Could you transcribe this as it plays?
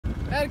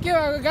यार के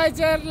भएको गाइज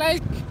यार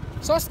लाइक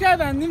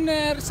सब्सक्राइब हान्दिउँ न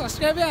यार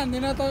सब्सक्राइबै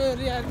हान्दिन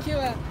तपाईहरु यार के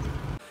भयो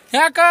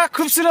यहाँ का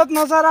खूबसूरत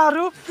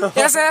नजाराहरू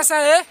ऐसा ऐसा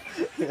है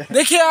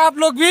देखिए आप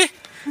लोग भी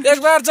एक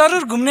बार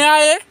जरूर घूमने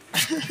आए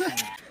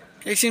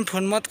एकछिन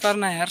फोन मत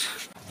करना यार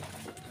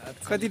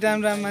कति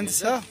राम्रो राम्रो मान्छे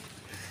छ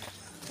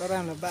तर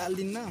हामीलाई बाल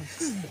दिन्न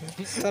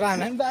तर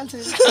हामीलाई पनि बाल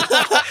छैन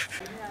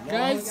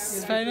गाइज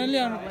फाइनली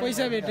हाम्रो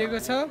पैसा भेटेको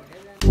छ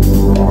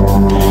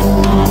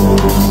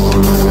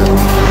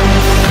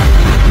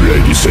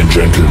Ladies and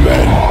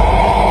gentlemen,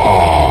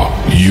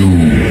 are you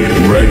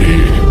ready?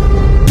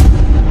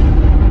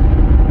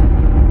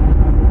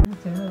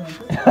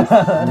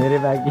 मेरे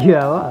बाकी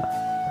है वो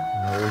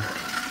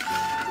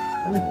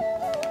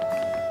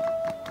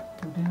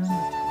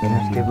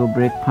को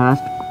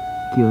ब्रेकफास्ट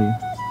के हो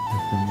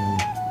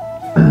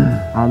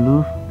आलु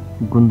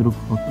गुन्द्रुक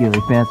हो के हो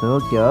प्याज हो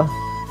के हो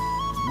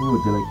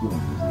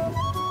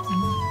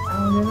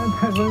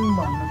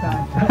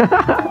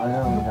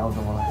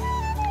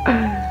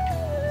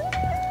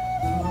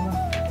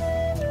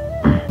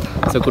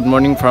So good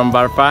morning from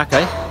Bar Park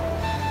है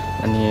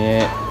अनि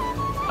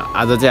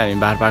आज चाहिँ हामी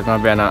बार पार्कमा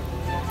बिहान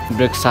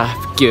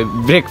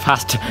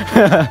ब्रेकफास्ट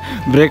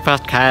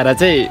खाएर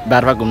चाहिँ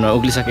बार पार्क घुम्न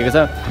उक्लिसकेको छ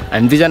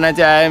हामी दुईजना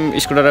चाहिँ आयौँ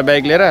स्कुटर र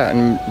बाइक लिएर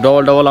अनि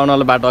डबल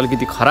आउनलाई बाटो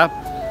अलिकति खराब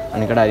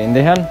अनि केटाहरू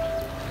हिँड्दैछन्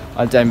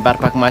अहिले चाहिँ हामी बार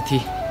पार्क माथि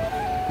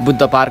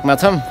बुद्ध पार्कमा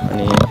छौँ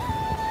अनि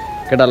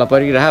केटालाई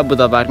परिरह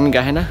बुद्ध पार्क पनि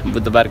गएन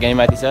बुद्ध पार्क यहीँ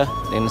माथि छ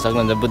देख्न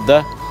सक्नुहुन्छ बुद्ध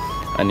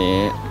अनि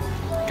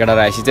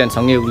केटाहरू आएपछि चाहिँ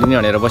सँगै उक्लिने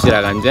भनेर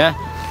बसिरहेको हामी चाहिँ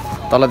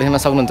तल देख्न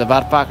सक्नुहुन्छ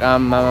बार पार्क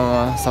आमा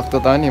सक्दो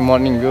त नि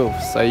मर्निङ भ्यू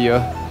सही हो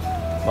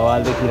बवाल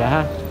देखिरह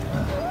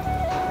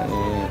अनि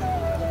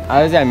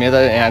आज चाहिँ हामी यता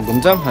यहाँ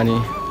घुम्छौँ अनि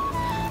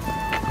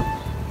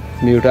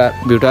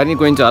भ्युटा नि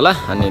गइन्छ होला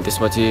अनि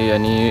त्यसपछि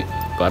अनि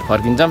घर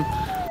फर्किन्छौँ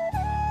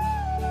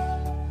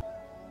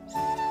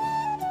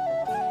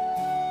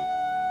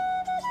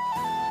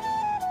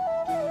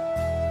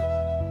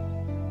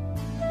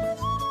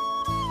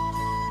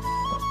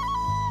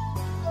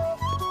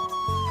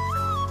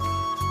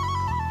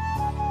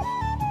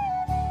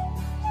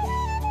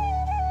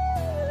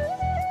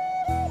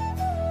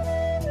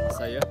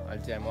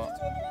अहिले चाहिँ म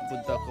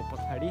बुद्धको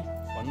पछाडि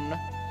भनौँ न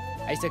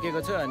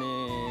आइसकेको छु अनि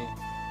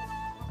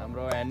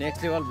हाम्रो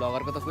नेक्स्ट लेभल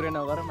भ्लगरको त कुरै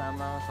नगरौँ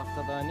आमा सक्छ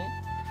त अनि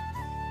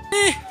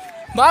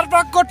बार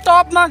पार्कको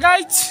टपमा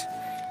गाइज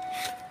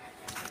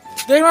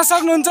देख्न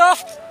सक्नुहुन्छ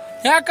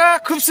यहाँ का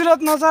खूबसूरत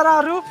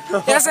नजाराहरू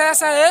ऐसा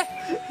ऐसा है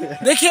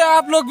देखिए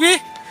आप लोग भी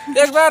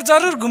एक बार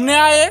जरूर घूमने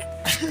आए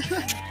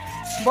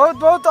बहुत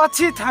बहुत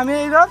अच्छी थामे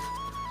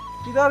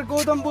इधर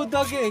गौतम बुद्ध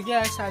के है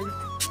क्या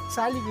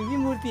साली की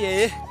मूर्ति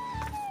है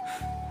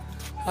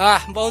हाँ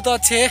बहुत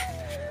अच्छे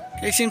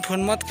एकछिन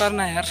फोन मत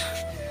करना यार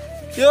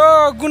यो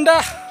गुन्डा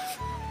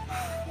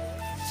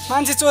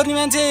मान्छे चोर्ने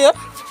मान्छे यो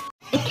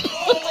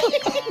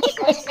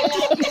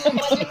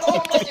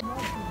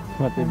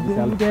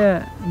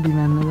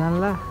डिमान्ड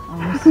जानला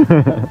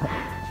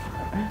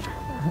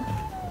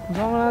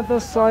गाउँमा त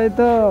 100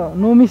 त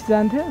नोमिस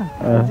जान्थ्यो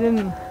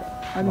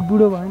अनि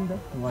बुढो भयो नि त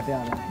भट्या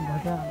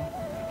खुट्टा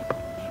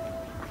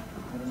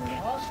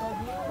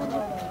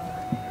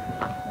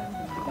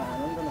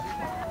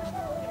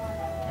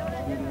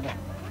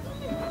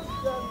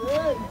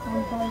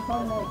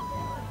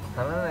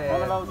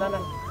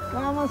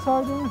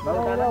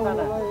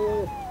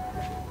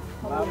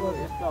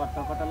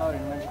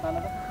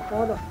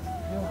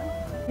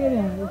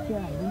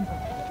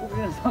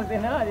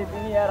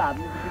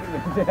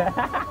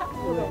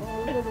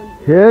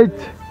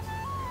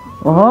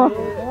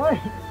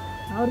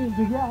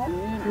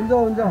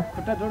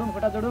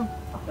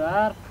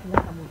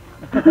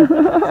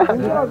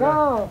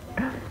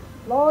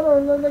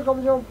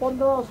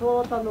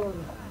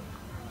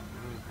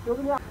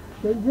जोडौँ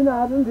टेन्सन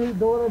आएर नि फेरि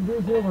दौरा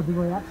बेच्यो कति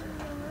भयो यार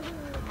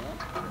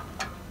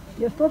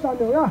यस्तो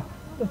चल्यो क्या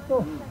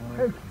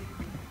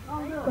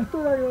यस्तो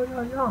लाग्यो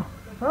अनि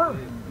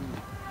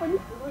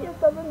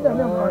यता पनि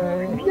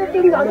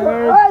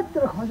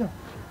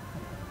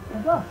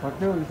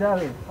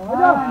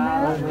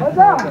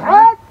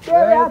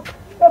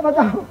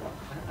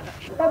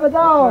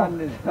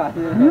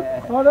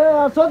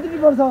सत्तरी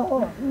वर्ष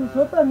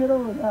सोध्छ मेरो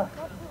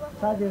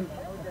साथीहरू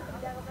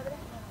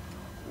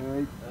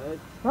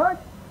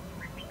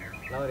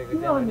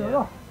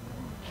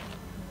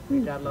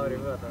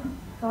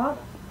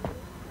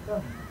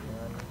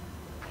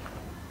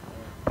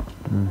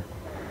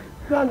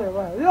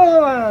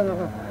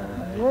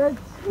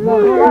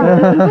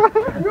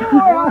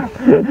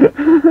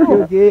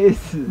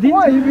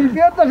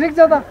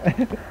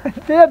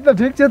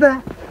ठिक छ त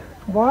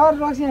भर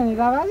रक्सी हाने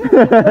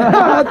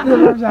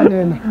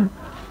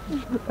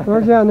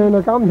रक्सी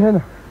हाने काम थिएन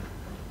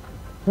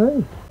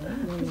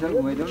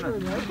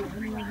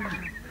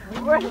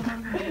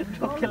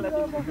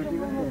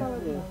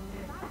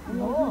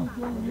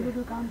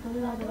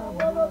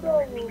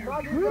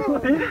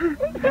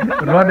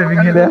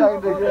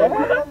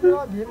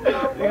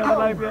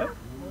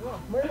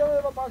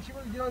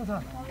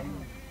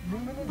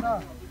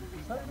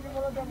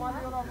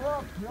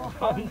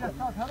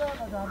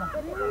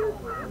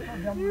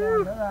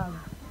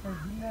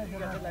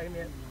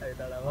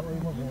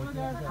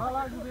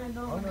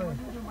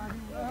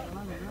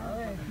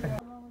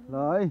ल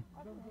है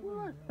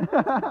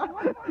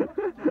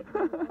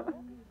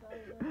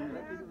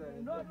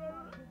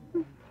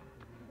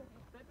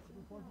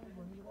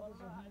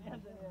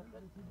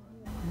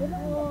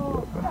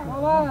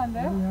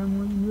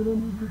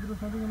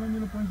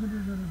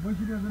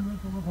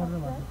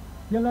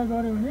त्यसलाई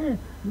गऱ्यो भने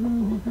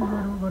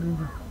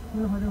गरिदिन्छ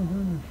त्यो फाटे हुन्छ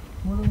नि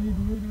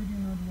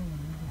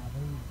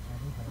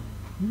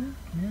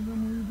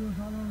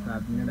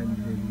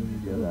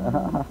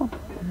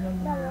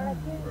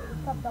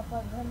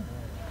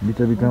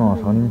मेरो बिचमा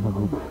हँसाउनु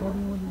सक्छु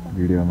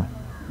भिडियोमा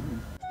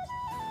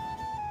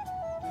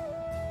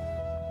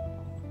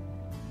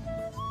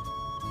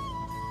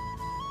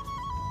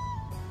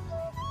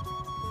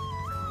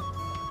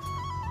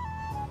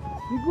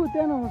Iku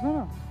त्यहाँ नबस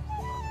न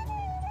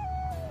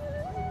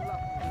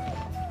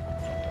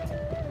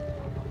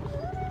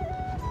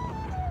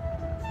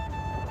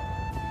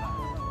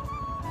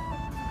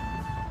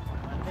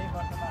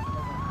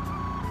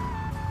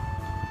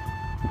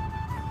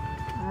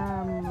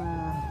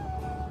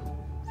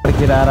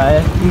आ रहा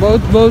है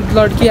बहुत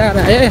लड़की आ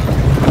रहा है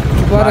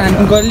पर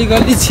हम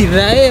गली छिर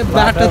रहा है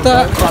बाटो तो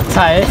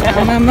अच्छा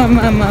है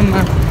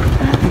मामा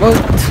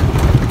बहुत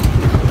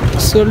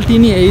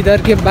सोल्टिनी है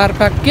इधर के बार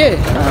पाक के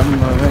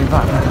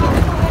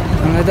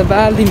हमें तो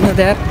बाल दिन में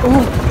यार ओ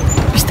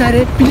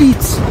बिस्तारे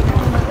प्लीज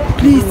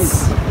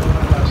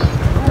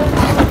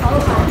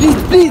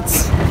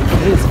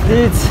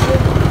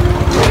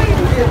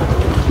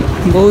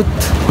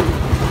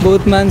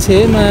बहुत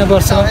मान्छे नयाँ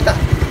वर्ष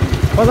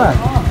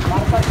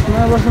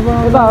नयाँ वर्ष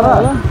बनाउँदा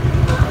होला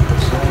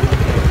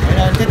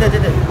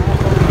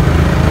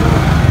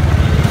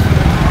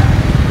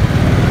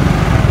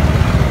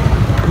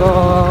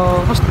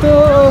कस्तो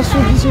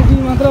सुकी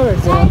मात्र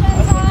भेट्छ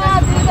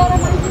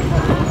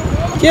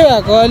के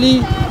भएको अलि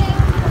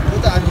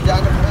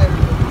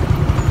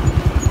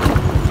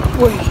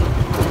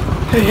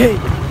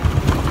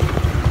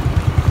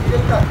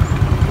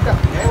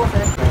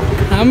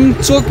हम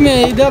चौक में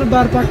है इधर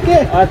बार पाक के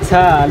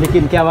अच्छा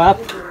लेकिन क्या बात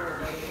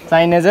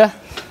चाहिने जा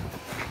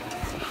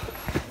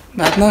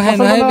भात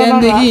नखानु है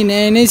बिहानदेखि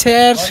हिँड्ने छ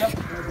यार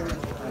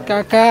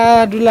काका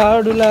डुला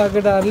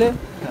केटाहरूले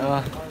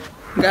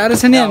गाह्रो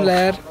छ नि हामीलाई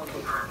यार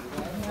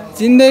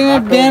जिन्दगीमा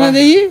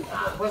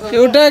बिहानदेखि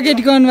एउटा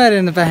केटीको अनुहार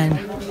हेर्न पाएन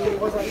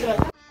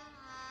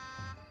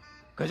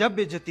गजब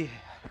बेइज्जती है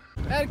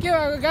यार के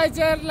भएको गाइज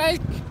यार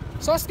लाइक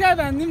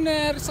सब्सक्राइब हान्दिउँ न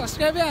यार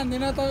सब्सक्राइबै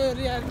हान्दिनँ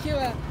तपाईँहरू यार के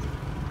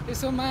भयो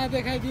यसो माया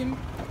देखाइदिउँ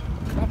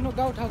आफ्नो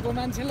गाउँठाउँको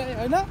मान्छेलाई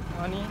होइन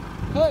अनि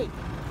खोइ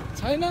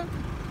छैन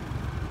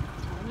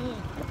अनि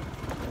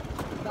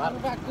दाल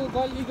पाकको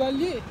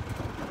गल्ली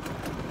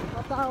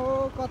कता हो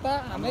कता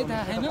हामीलाई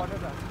थाहा छैन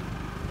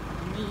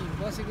हामी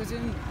बसेको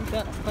चाहिँ उता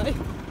है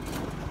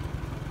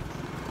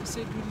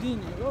त्यसै डुल्ली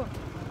नि हो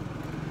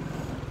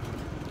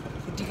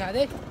खुट्टी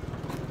खाँदै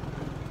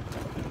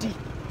खुट्टी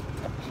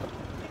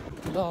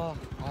ल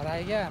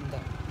हरायो क्या हामी त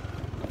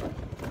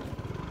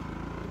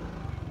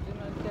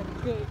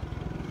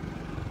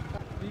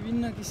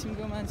विभिन्न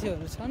किसिमको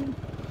मान्छेहरू छन्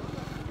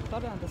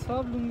तर हामी त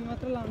सब लुङ्गी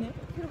मात्र लाउने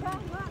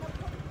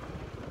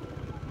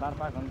बार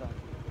पाक हो नि त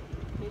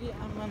फेरि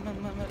आमा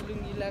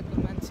लुङ्गी लगाएको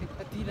मान्छे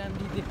कति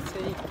राम्री देख्छ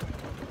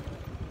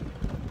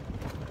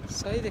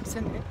सही देख्छ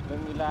नि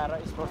लुङ्गी लाएर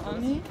स्पोर्ट्स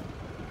अनि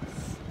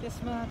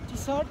त्यसमा टी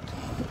सर्ट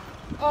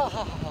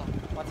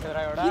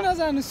पछ्यौरा एउटा किन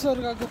जानु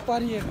स्वर्गको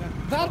परी हेर्न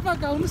बार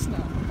पाक आउनुहोस्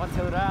न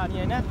पछ्यौरा अनि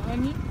होइन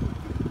अनि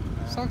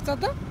सक्छ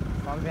त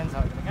सक्दैन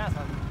कहाँ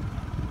सक्छ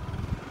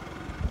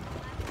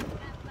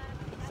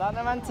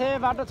सानो मान्छे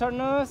बाटो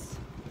छोड्नुहोस्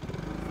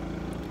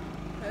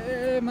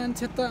ए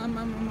मान्छे त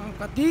आमा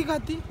कति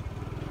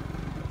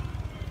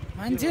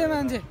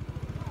मान्छे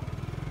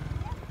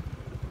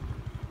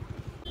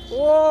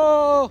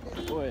ओ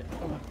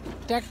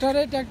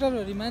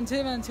ट्र्याक्टरभरि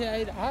मान्छे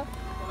आइरह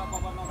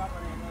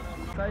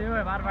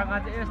यो बारपाकमा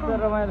चाहिँ यस्तो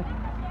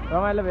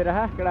रमाइलो भइरह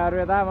केटाहरू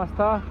यता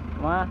मस्त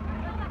उहाँ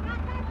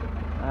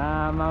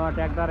मामा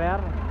ट्र्याक्टर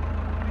यार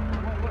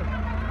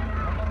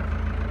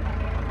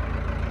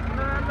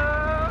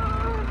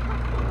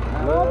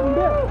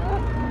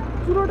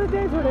चुरोटो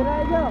त्यही छोडेर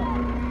आइज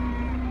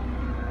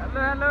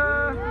हेलो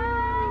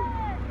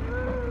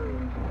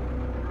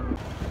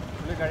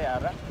गाडी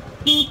आएर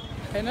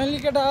फाइनली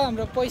केटा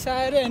हाम्रो पैसा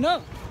आएर होइन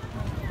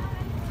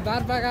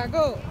बार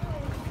पाकाको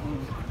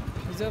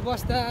हिजो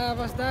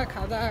बस्दा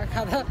खाँदा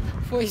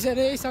पैसा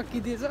नै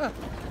सकिदिएछ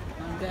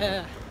अनि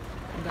त्यहाँ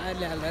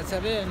दाइले हाल्दैछ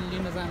अरे अनि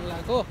लिन जानु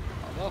लाग्यो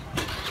अब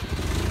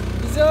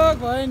हिजो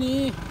भयो नि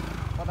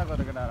कता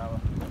केटाहरू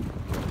अब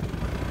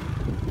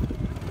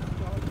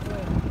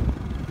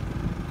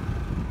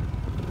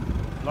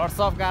लट्स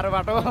अफ गाह्रो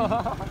बाटो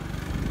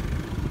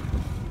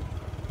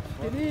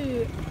फेरि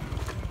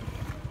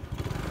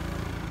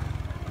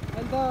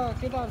अहिले त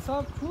केटाहरू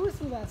सब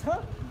खुसी भएको छ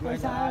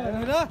पैसा आयो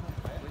भनेर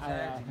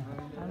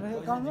हाम्रो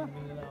गाउँमा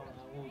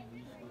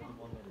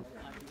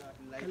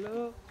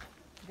हेलो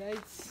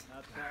गाइस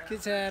के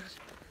छ यार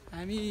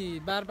हामी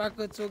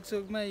बारबागको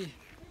चोकमै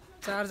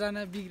 4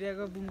 जना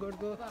बिग्रेको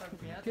बुङ्गोडको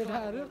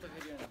केटाहरू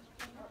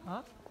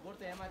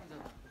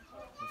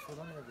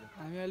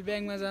हामी अहिले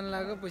ब्याङ्कमा जान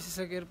लाग्यो पैसा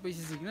सकेर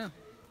पैसा झिक्न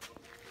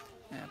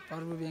यहाँ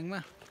पर्व ब्याङ्कमा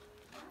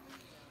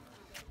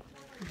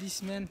दिस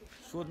म्यान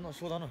सोध न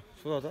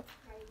त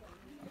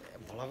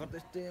भलगर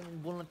त्यस्तै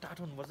बोल्न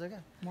टाठो हुनुपर्छ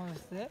क्या म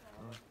जस्तै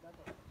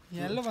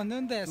हेलो भन्दै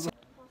नि त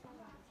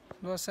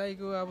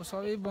व्यवसायको अब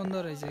सबै बन्द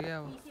रहेछ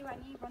क्या अब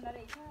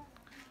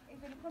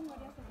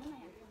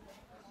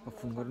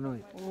फोन गर्नु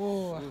ओ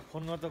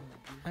फोन गर्दा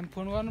हामी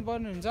फोन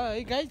गर्नुपर्ने हुन्छ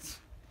है गाइज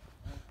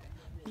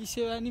यी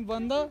सेवा नि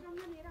बन्द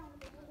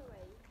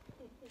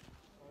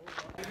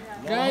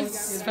गाइज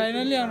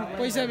फाइनली हाम्रो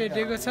पैसा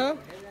भेटेको छ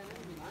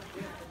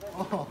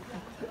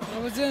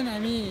अब चाहिँ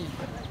हामी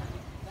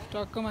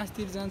टक्क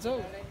मासतिर जान्छौँ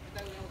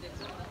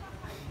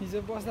हिजो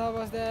बस्दा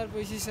यार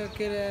पैसा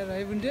सकेर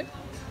है बुन्टे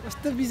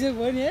कस्तो बिजोग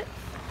भयो नि है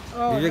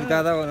विवेक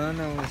दादा भन न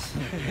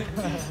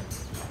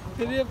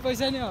फेरि यो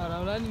पैसा नि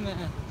हराउला नि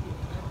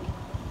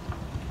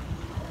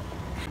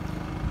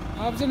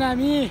अब चाहिँ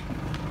हामी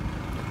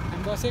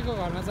बसेको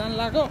घरमा जानु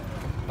लाग्यो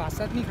भात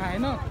सात नि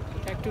खाएन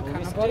ट्याकटुक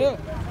खानु पर्यो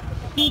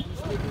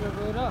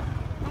गएर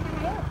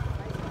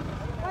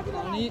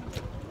अनि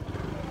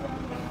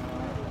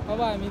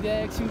अब हामी त्यहाँ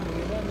एकछिन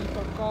घुमेर अनि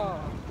टक्क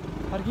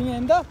फर्किने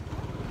होइन त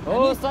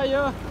हो सही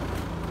हो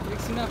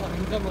एकछिन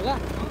फर्किन्छ होला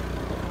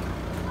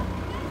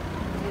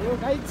यो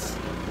गाइज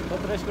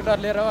त्यत्रो स्कुटर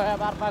लिएर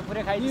बारपाक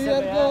पुरै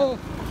खाइदिएको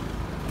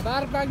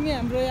बारपाक नि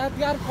हाम्रो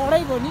यादगार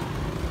पढाइ भयो नि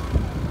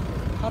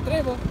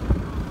खत्रै भयो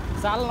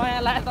साल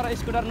नयाँ लायो तर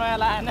स्कुटर नयाँ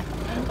लाएन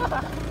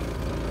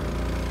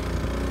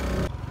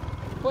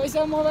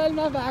पैसा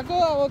मोबाइलमा भएको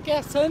अब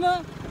क्यास छैन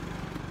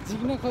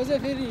झिक्न खोज्यो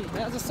फेरि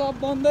आज सब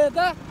बन्द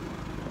यता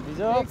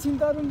हिजो एकछिन त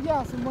रुम क्या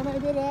हाँसु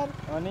बनाइदिएर यार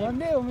अनि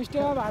भन्दै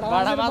होमस्टेमा भाडा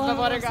मास्न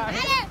परेका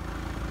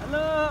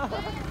हेलो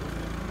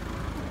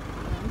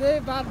भन्दै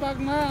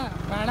बारबागमा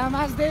भाडा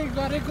माझ्दै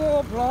गरेको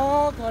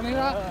भ्लग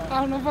भनेर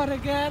आउनु पऱ्यो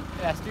क्या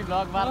एसटी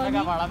ब्लग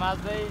बारपाका भाडा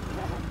माझ्दै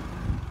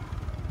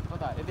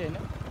कता यति होइन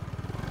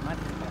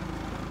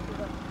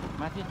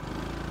माथि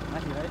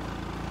है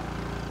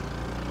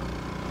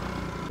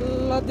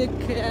ल देख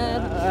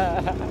यार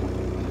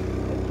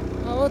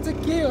अब चाहिँ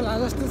के होला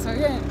जस्तो छ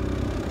क्या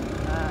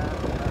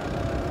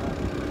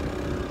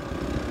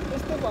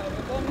यस्तो भयो त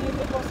नि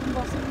यतै बसौँ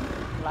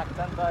लाग्छ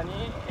नि त अनि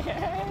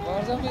घर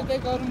जाउँ यतै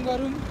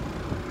गरौँ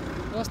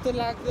जस्तो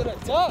लाग्दो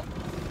रहेछ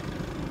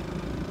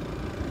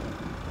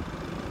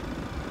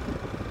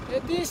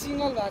यति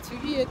सिङ्गल भएको छु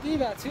कि यति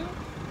भएको छु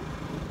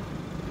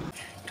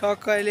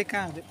ठक्क अहिले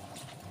कहाँ हो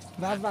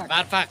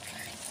बारपाक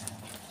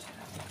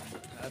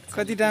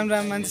कति राम्रो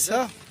मान्छे छ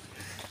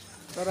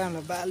तर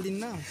हामीलाई बाल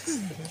दिन्न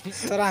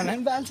तर हामीलाई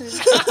पनि बाल छ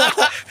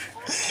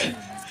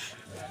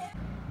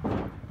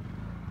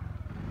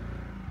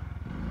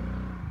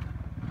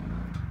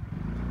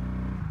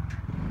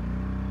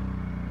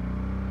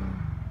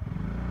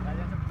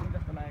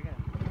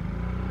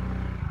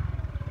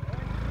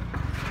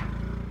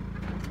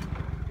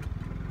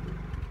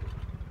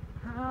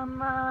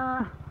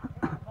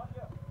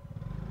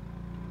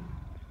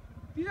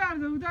तिनीहरू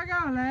त उता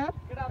कहाँ होला यार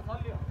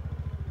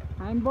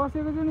हामी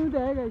बसेको चाहिँ नि उता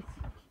है गाइस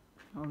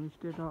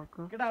होमस्टे टक्क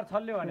केटाहरू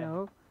छल्यो भने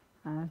हो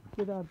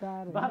केटाहरू त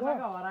आएर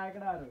बारपाका हराए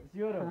केटाहरू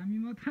स्योर हो हामी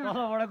मात्र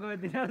तलबाट गयो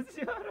तिनीहरू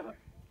स्योर हो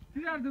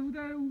तिनीहरू त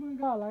उता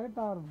कहाँ होला क्या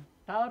टावरमा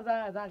टावर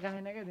जहाँ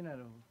गएन क्या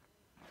तिनीहरू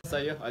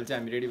सही हो अहिले चाहिँ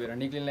हामी रेडी भएर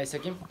निक्लिन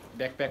लगाइसक्यौँ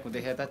ब्याकप्याक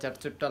हुँदै त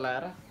च्याटचुट्ट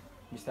लगाएर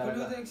बिस्तारै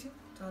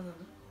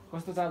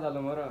कस्तो चार्ज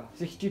हाल्नु म र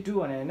 62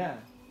 भने होइन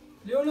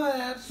ल्याउनु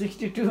यार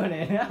 62 भने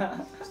होइन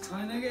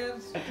छैन क्या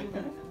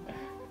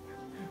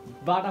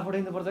बाटा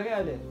फुटाइनु पर्छ क्या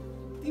अहिले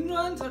तिम्रो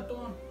आयो नि छट्टो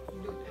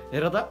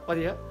हेर त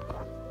कति हो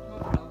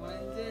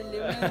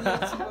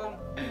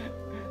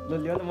ल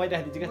ल्याउनु मैले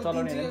राखिदिन्छु क्या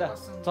चलाउने होइन नि त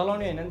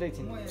चलाउने होइन नि त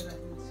एकछिन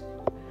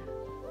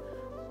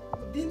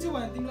दिन्छु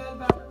भने तिमीलाई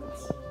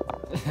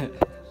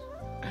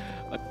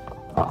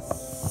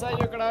सही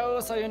हो कडा हो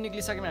सही हो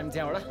निक्लिसक्यौँ हामी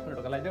त्यहाँबाट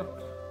ढोका लगाइदेऊ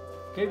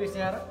केही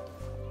बिर्स्याएर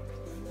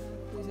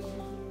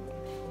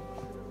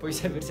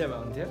पैसा बिर्स्या भए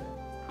हुन्थ्यो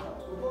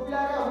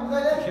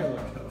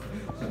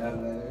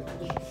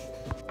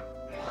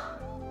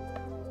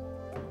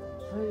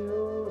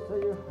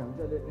सही हो हामी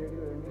चाहिँ रेडी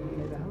भएर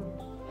निक्लिरहेको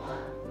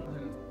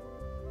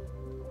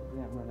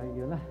हाम्रो लागि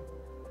होला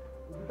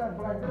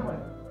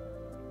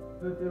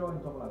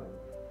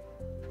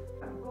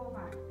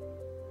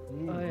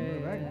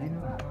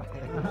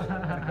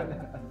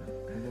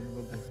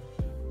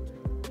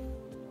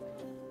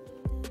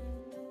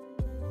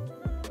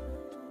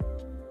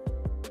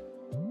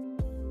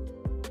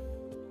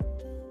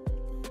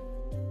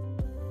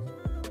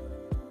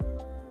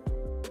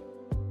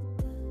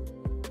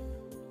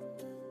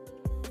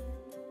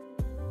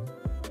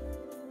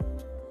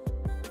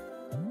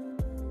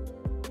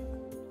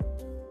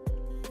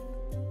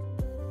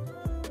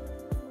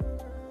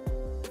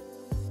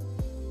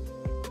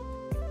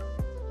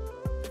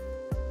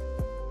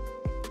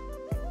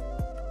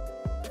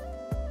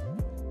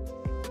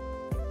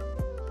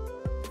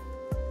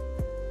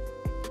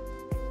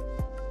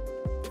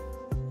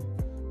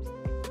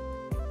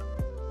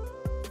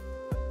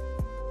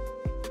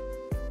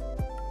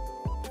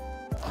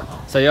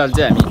सही अहिले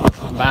चाहिँ हामी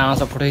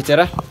बाबासँग फोटो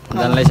खिचेर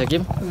जान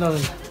लागिसक्यौँ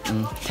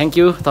थ्याङ्क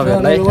यू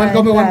तपाईँहरूलाई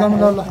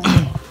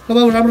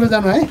राम्रो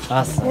जानु है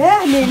हस्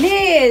नि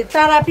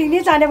तारा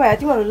पिकनिक जाने भयो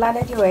तिमीहरू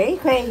लाने थियो है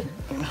खै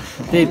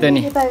त्यही त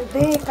नि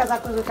त्यही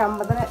कताको काम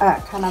मात्रै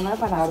खानामा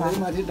बनाएको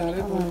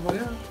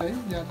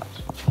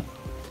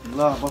ल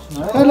बस्नु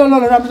है ल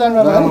राम्रो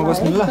जानु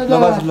बस्नु ल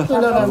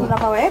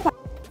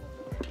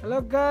हेलो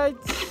गाइज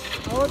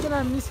अब चाहिँ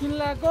हामी निस्किन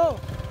लागेको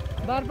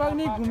बारपाक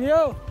नि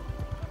घुम्यो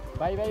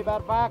बाई बाई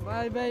बारपाक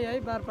बाई बाई है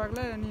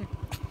बारपाकलाई अनि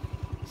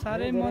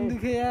साह्रै मन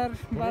दुख्यो यार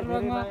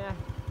बारपाकमा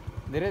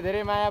धेरै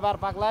धेरै माया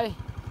बारपाकलाई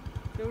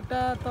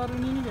एउटा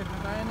तरुनी नि भेट्न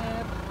पाएन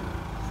यार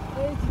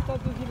साह्रै चित्त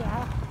दुखिरह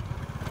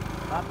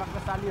बारपाकको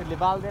सालीहरूले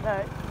बाल्दैन है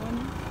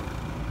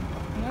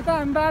म त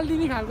हामी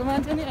बालिदिने खालको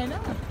मान्छे नि होइन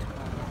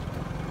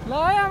ल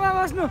है आमा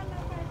बस्नु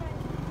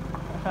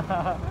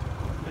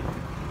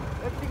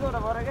यतिको त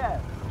पऱ्यो क्या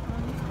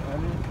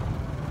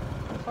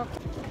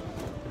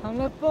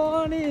हामीलाई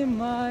पनि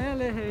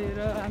मायाले हेर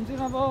हामी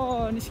चाहिँ अब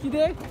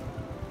निस्किँदै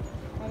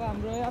अब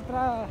हाम्रो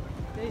यात्रा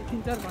त्यही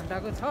 3-4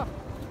 घन्टाको छ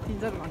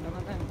 3-4 घन्टामा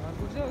त हामी घर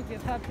पुग्छौँ के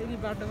थाहा फेरि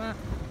बाटोमा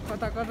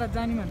कता कता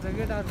जाने भन्छ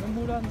केटाहरूको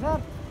मुड अनुसार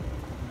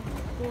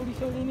पौडी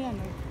सौडी नै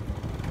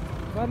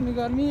हाम्रो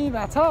गर्मी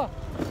भएको छ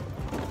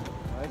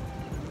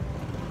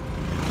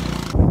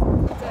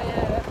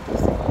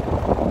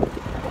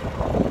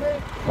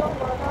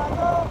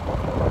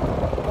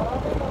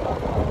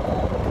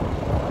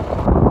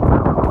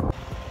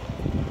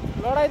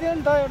लडाइदियो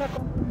नि त एउटा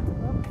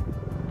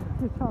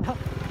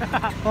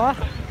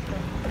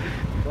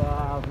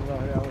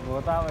अब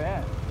होता अब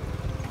यहाँ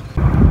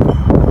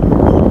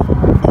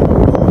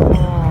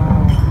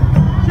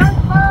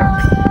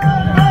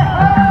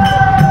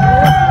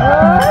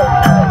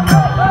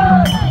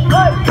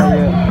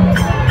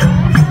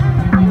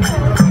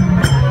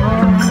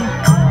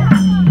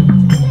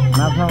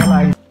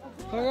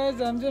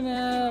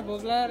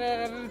भोक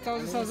लागेर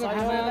चाउचाउ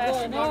खाना आएको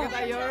होइन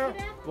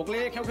भोकले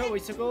खेउ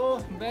भइसक्यो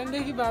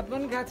बिहानदेखि भात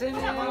पनि खाएको छैन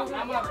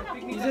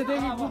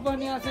हिजोदेखि गु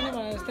पनि आएको छैन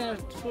भने जस्तै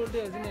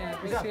सोल्टीहरू चाहिँ यहाँ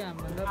पिस्यो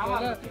हामीभन्दा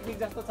पहिला पिकनिक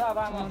जस्तो छ अब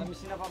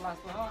मिसिन पर्ला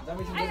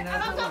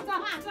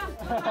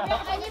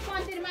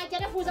मन्दिरमा के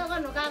अरे पूजा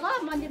गर्नु गएको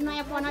मन्दिर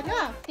नयाँ बनाएको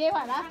थियो त्यही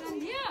भएर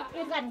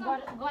उद्घाटन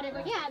गरेको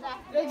कि आज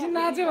एकछिन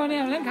नाच्यो भने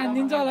हामीलाई पनि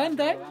खानिदिन्छ होला नि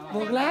त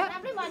भोक लाग्यो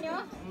राम्रै भन्यो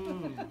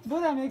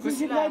बुझ हामी एकछिन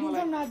गीत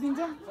गाइदिन्छौँ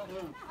नाचिदिन्छौँ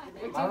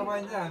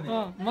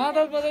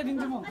मादल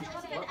बजाइदिन्छु म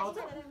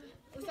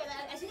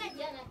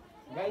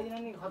गाइदिनु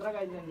नि खतरा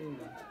गाइदिनु नि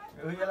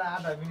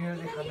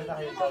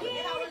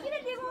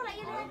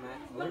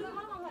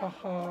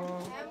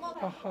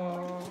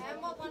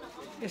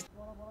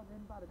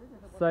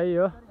सही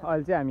हो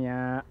अहिले चाहिँ हामी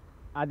यहाँ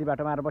आधी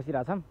बाटोमा आएर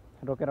बसिरहेछौँ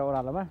रोकेर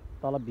ओह्रालोमा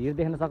तल भिड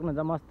देख्न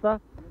सक्नुहुन्छ मस्त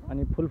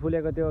अनि फुल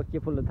फुलेको त्यो के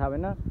फुल थाहा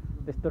भएन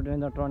त्यस्तो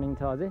डेन्जर टर्निङ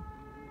छ अझै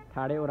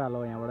ठाडै ओह्रालो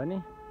हो यहाँबाट नि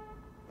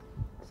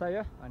सही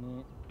हो अनि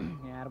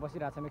यहाँ आएर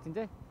बसिरहेछौँ एकछिन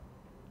चाहिँ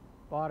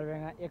पावर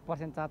ब्याङ्कमा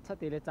 1% चार्ज छ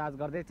त्यसले चार्ज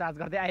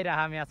गर्दै आइरह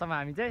यहाँसम्म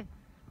हामी चाहिँ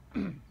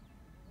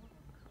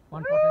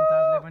 1%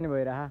 चार्जले पनि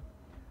भइरह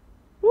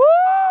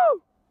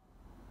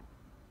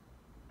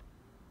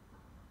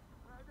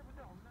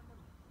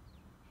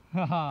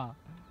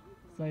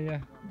सही हो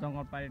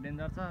जङ्गल पारी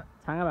डेन्जर छ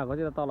छाँगा भएको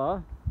चाहिँ तल हो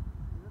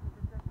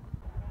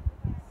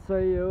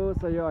सही हो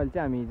अहिले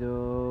चाहिँ हामी हिजो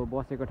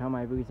बसेको ठाउँमा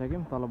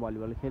आइपुगिसक्यौँ तल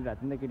भलिबल खेलिरहेको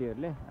थियो नि त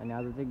केटीहरूले अनि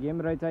आज चाहिँ गेम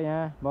रहेछ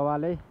यहाँ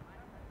बबाले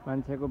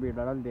मान्छेको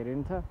भिडभाड अलिक धेरै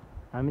पनि छ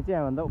हामी चाहिँ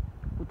यहाँभन्दा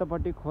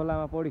उतापट्टि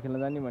खोलामा पौडी खेल्न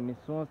जाने भन्ने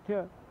सोच थियो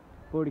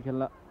पौडी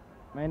खेल्न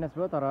माइनस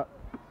भयो तर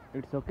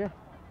इट्स ओके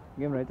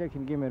गेम रहेछ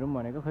एकछिन गेम हेरौँ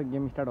भनेको खोइ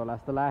गेम स्टार्ट होला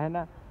जस्तो लागेन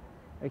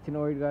एकछिन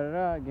वेट गरेर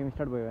गेम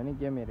स्टार्ट भयो भने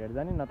गेम हेरेर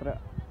जाने नत्र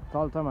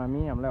चल्छौँ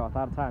हामीलाई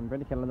हतार छ हामी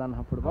पनि खेल्न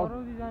जानु फुटबल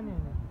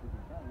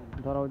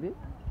दराउदी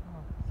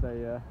सही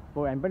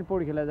हो हामी पनि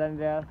पौडी खेल्न जाने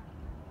यार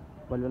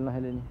भलिबल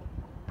नखेले नि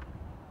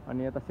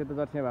अनि यता सेतो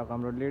जर्सी भएको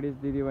हाम्रो लेडिज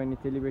दिदीबहिनी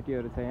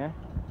चेलीबेटीहरू छ यहाँ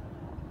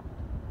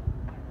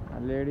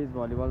लेडिज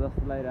भलिबल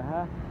जस्तो लगाइरह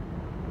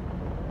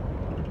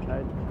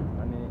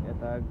अनि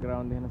यता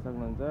ग्राउन्ड देख्न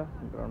सक्नुहुन्छ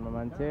ग्राउन्डमा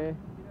मान्छे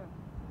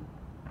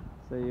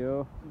सही हो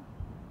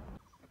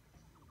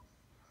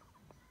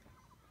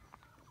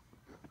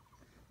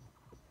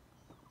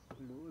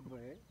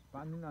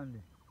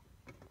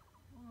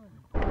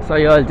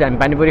सही हो अहिले चाहिँ हामी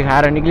पानीपुरी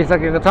खाएर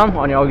निक्लिसकेको छौँ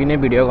अनि अघि नै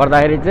भिडियो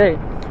गर्दाखेरि चाहिँ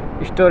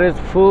स्टोरेज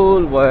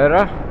फुल भएर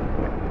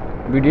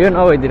भिडियो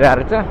नभइदिएर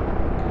रहेछ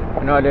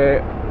अनि अहिले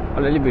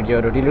अलिअलि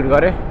भिडियोहरू डिलिट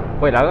गरेँ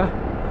पहिलाको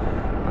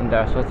अनि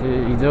त्यसपछि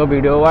हिजो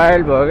भिडियो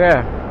वाइल्ड भयो क्या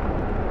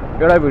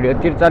एउटा भिडियो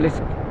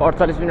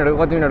 43-48 मिनटको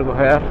कति मिनटको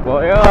खै यार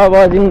भयो अब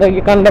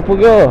जिन्दगी कान्ड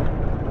पुग्यो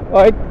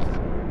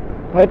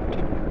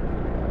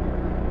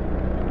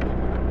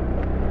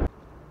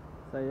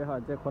सही हो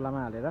अझै खोलामा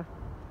हालेर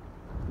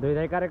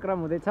धोइधाइ कार्यक्रम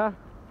हुँदैछ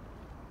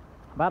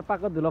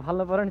बारपाकको धुलो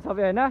फाल्नु पऱ्यो नि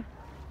सबै होइन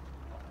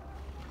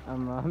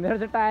मेरो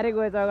चाहिँ टायरै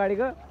गएछ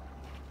अगाडिको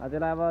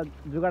त्यसलाई अब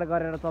जुगाड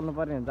गरेर चल्नु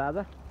पर्ने हुन्छ आज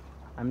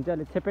हामी चाहिँ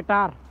अहिले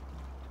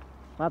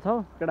छेपेटारमा छौँ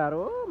केटाहरू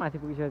माथि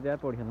पुगिसकेको छ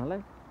पौडी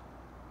खेल्नलाई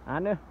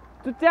हान्यो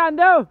चुच्चे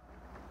हान्देऊ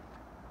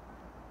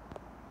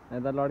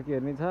यता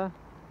लड्कीहरू नि छ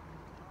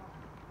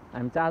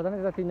हामी 4 जना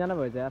त 3 जना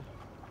भएछ यार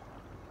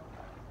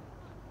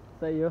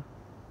सही हो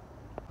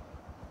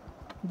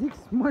जिक्स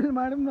मैले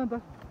मारौँ न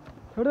त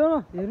छोड्देऊ न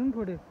हेरौँ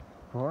फोटो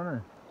हो न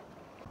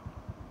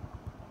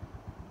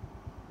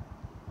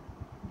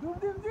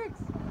डुब्दिम जिक्स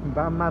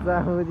बाम माछा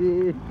खोजी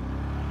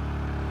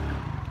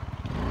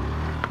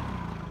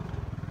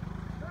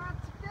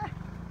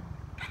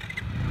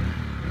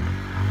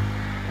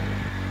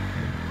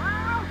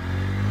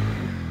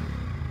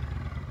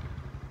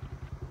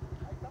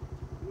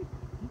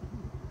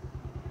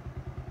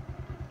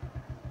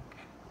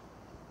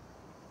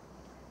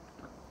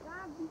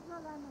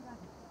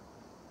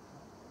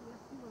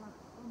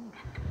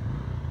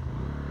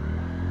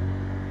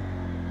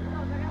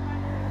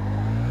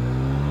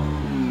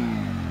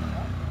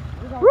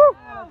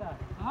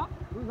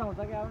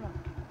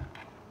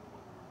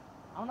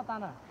आउन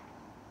ताना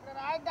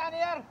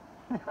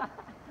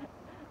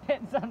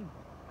टेन्सन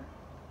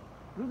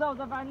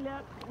रुजाउँछ पानीले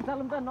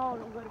उचालौँ त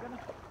नगरिकन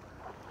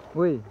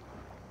ओइ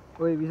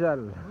ओइ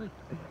विशाल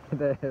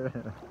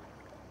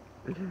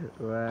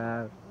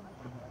वाह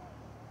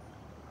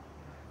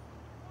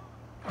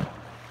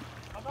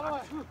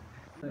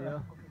यो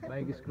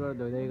बाइक स्कुटर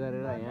धोइदै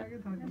गरेर यहाँ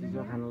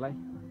चिसो खानलाई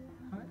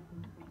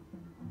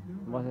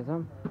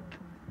बसेछौँ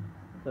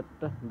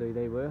चट्ट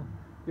धोइदै भयो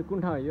यो कुन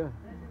ठाउँ हो यो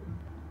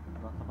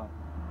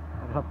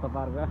रत्त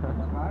पार्क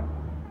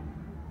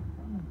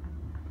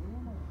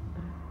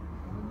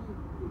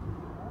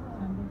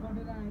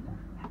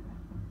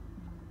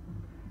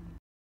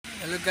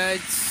हेलो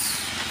गाइज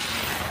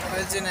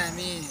अहिले चाहिँ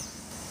हामी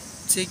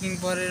चेकिङ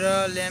परेर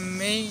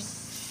ल्याम्मै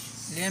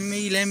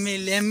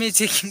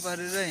चेकिङ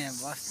परेर यहाँ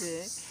बस्थे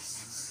है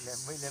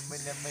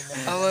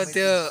अब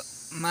त्यो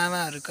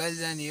मामाहरू कहिले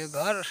जाने हो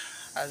घर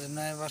आज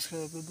नयाँ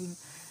वर्षको दिन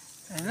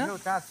होइन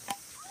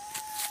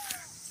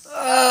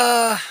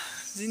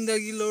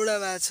जिन्दगी लौडा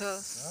भएको छ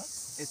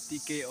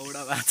यत्तिकै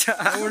औडा भएको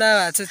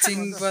छ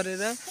चेकिङ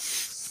परेर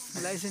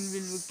लाइसेन्स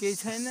बिल बुक केही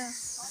छैन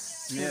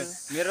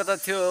मेरो त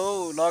थियो हौ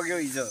लग्यो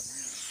हिजो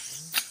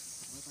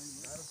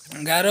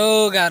गाह्रो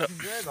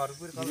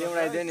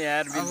ल्याउनाइदियो नि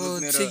यार अब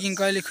चेकिङ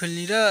कहिले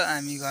खुल्ने र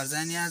हामी घर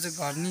जाने आज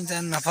घर नि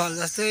जान नफल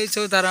जस्तै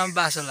चौतारामा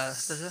बास होला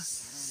जस्तो छ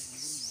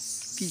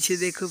पीछे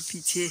देखो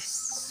पीछे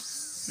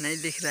नै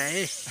देख रहा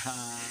है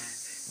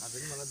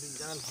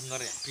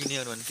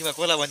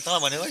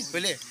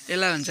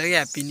यसलाई भन्छ कि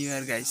ह्याप्पी न्यु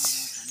इयर गाइस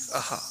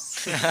अह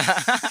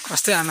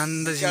कस्तै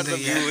आनन्द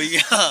जिन्दगी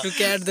लुक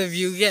एट द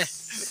भ्यू क्या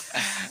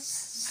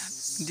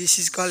this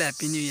is call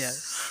happy new year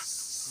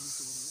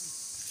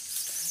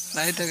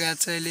है त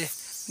गाछ अहिले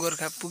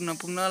गोर्खा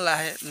पुग्न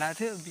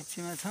लाथ्यो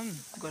बिचमा छौँ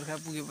गोर्खा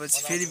पुगेपछि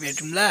फेरि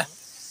भेटौँला